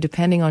affect you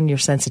depending on your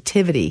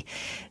sensitivity.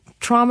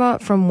 Trauma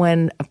from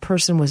when a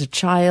person was a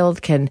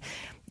child can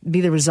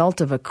be the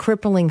result of a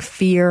crippling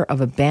fear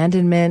of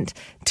abandonment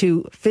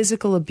to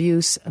physical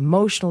abuse,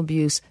 emotional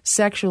abuse,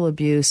 sexual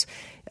abuse,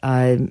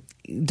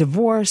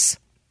 divorce.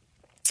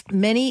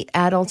 Many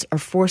adults are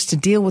forced to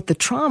deal with the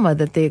trauma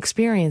that they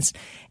experienced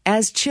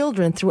as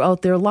children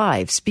throughout their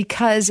lives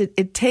because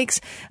it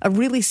takes a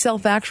really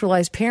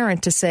self-actualized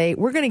parent to say,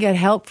 we're going to get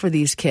help for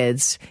these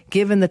kids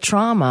given the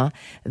trauma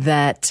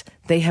that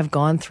they have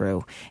gone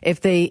through.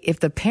 If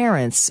the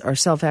parents are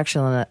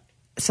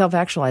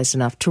self-actualized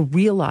enough to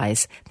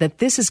realize that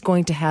this is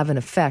going to have an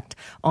effect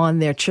on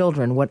their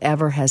children,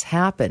 whatever has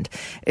happened.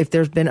 If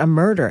there's been a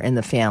murder in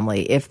the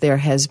family, if there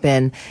has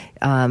been,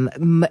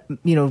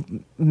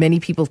 many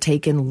people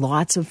take in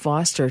lots of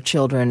foster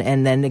children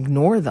and then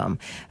ignore them.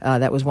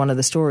 That was one of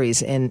the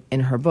stories in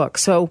her book.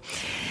 So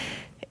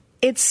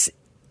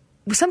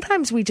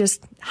sometimes we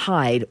just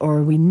hide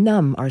or we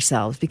numb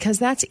ourselves because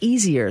that's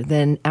easier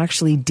than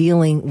actually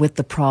dealing with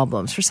the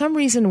problems. For some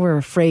reason, we're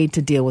afraid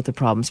to deal with the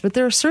problems, but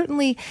there are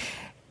certainly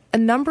a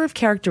number of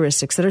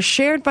characteristics that are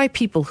shared by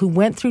people who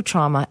went through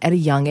trauma at a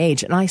young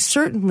age. And I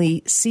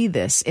certainly see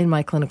this in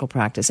my clinical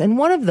practice. And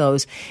one of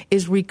those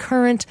is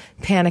recurrent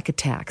panic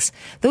attacks.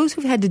 Those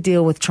who've had to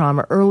deal with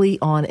trauma early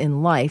on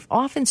in life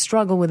often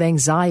struggle with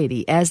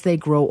anxiety as they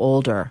grow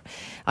older.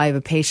 I have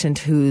a patient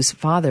whose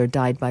father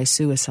died by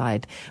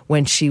suicide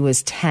when she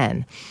was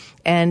 10.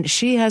 And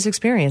she has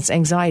experienced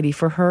anxiety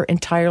for her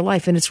entire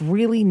life, and it's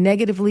really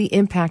negatively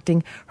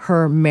impacting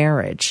her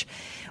marriage.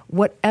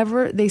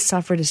 Whatever they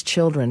suffered as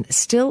children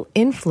still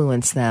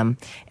influence them,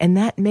 and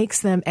that makes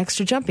them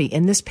extra jumpy.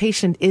 And this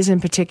patient is in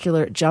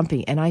particular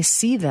jumpy, and I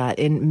see that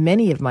in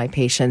many of my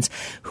patients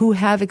who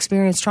have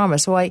experienced trauma.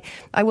 So I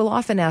will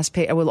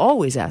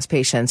always ask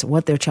patients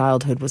what their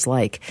childhood was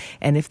like,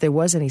 and if there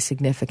was any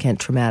significant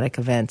traumatic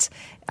events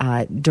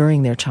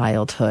during their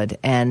childhood.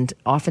 And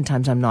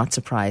oftentimes I'm not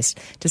surprised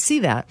to see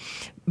that.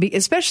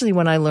 especially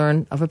when I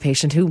learn of a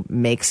patient who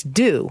makes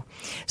do.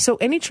 So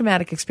any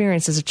traumatic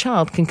experience as a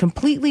child can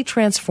completely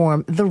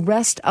transform the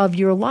rest of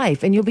your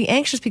life. And you'll be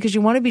anxious because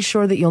you want to be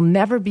sure that you'll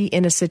never be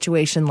in a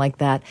situation like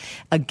that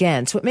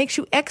again. So it makes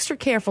you extra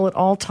careful at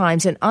all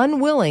times and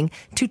unwilling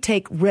to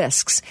take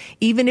risks,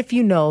 even if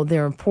you know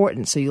they're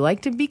important. So you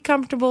like to be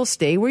comfortable,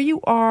 stay where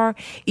you are,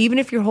 even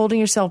if you're holding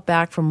yourself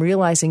back from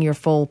realizing your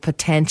full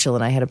potential.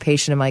 And I had a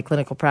patient in my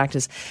clinical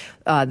practice.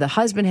 The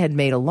husband had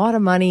made a lot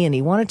of money and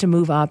he wanted to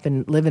move up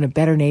and live in a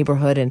better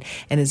neighborhood. And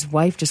his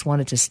wife just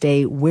wanted to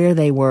stay where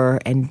they were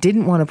and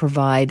didn't want to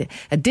provide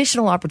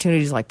additional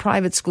opportunities like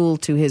private school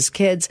to his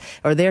kids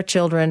or their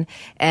children.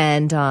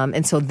 And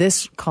so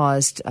this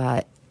caused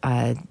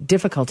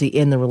difficulty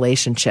in the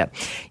relationship.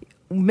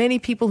 Many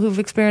people who've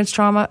experienced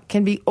trauma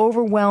can be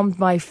overwhelmed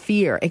by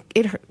fear.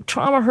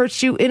 Trauma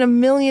hurts you in a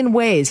million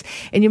ways,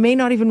 and you may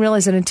not even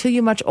realize that until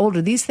you're much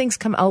older. These things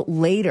come out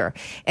later.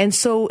 And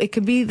so it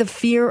could be the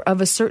fear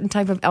of a certain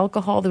type of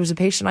alcohol. There was a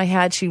patient I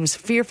had. She was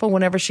fearful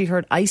whenever she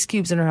heard ice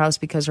cubes in her house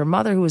because her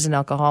mother, who was an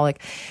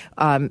alcoholic,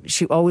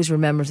 she always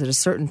remembers at a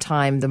certain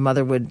time the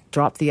mother would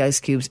drop the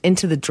ice cubes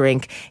into the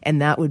drink, and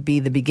that would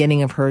be the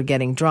beginning of her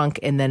getting drunk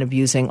and then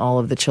abusing all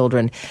of the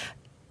children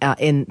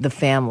in the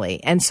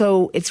family. And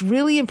so it's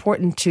really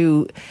important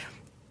to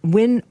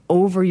win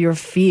over your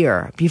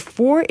fear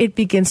before it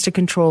begins to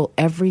control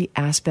every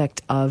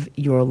aspect of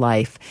your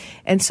life.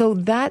 And so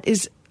that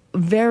is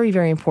very,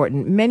 very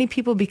important. Many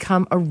people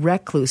become a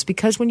recluse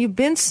because when you've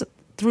been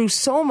through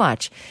so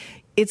much,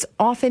 it's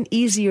often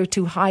easier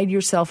to hide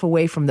yourself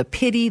away from the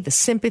pity, the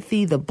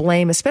sympathy, the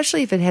blame,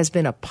 especially if it has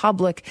been a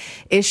public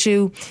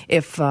issue,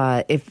 if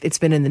it's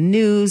been in the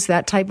news,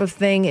 that type of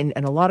thing.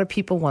 And a lot of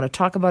people want to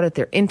talk about it.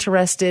 They're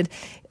interested.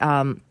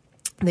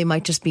 They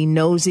might just be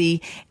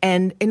nosy.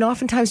 And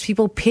oftentimes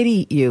people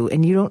pity you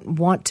and you don't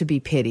want to be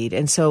pitied.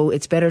 And so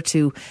it's better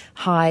to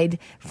hide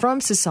from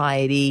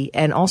society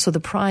and also the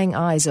prying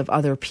eyes of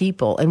other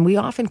people. And we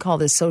often call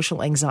this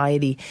social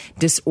anxiety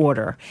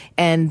disorder.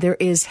 And there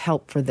is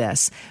help for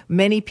this.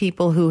 Many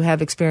people who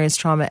have experienced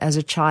trauma as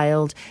a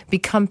child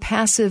become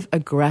passive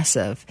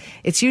aggressive.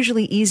 It's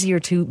usually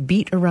easier to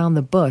beat around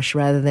the bush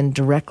rather than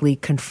directly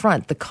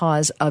confront the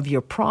cause of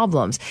your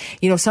problems.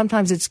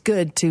 Sometimes it's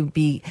good to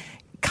be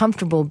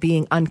comfortable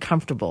being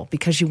uncomfortable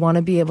because you want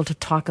to be able to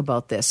talk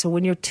about this. So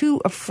when you're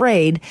too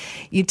afraid,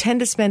 you tend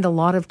to spend a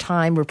lot of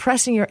time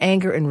repressing your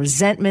anger and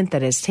resentment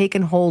that has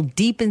taken hold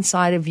deep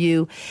inside of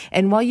you.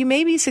 And while you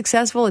may be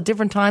successful at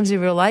different times of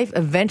your life,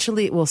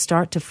 eventually it will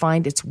start to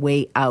find its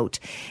way out.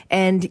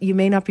 And you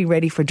may not be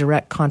ready for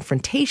direct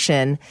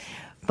confrontation,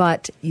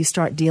 but you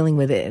start dealing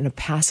with it in a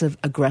passive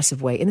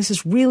aggressive way. And this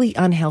is really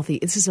unhealthy.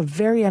 This is a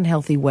very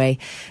unhealthy way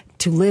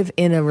to live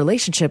in a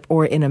relationship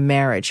or in a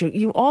marriage.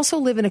 You also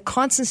live in a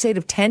constant state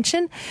of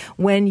tension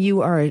when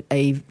you are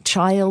a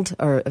child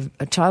or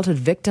a childhood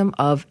victim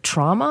of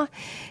trauma.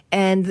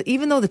 And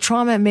even though the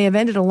trauma may have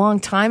ended a long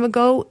time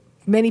ago,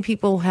 many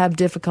people have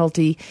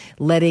difficulty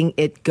letting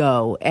it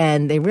go.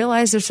 And they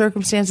realize their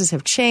circumstances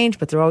have changed,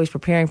 but they're always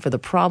preparing for the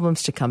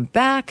problems to come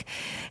back.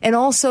 And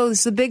also, this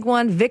is the big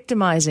one,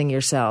 victimizing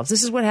yourselves.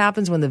 This is what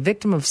happens when the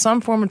victim of some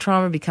form of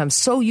trauma becomes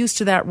so used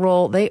to that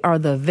role, they are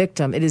the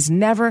victim. It is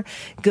never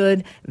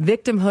good.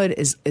 Victimhood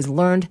is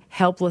learned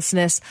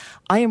helplessness.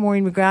 I am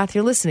Maureen McGrath.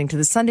 You're listening to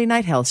the Sunday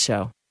Night Health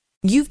Show.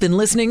 You've been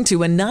listening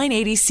to a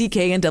 980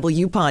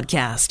 CKNW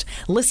podcast.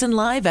 Listen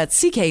live at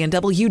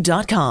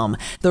cknw.com,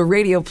 the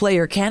Radio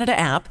Player Canada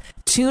app,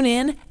 tune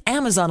in,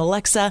 Amazon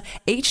Alexa,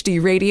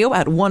 HD Radio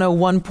at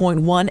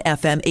 101.1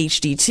 FM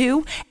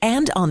HD2,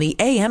 and on the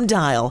AM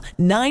dial,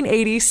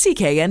 980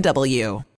 CKNW.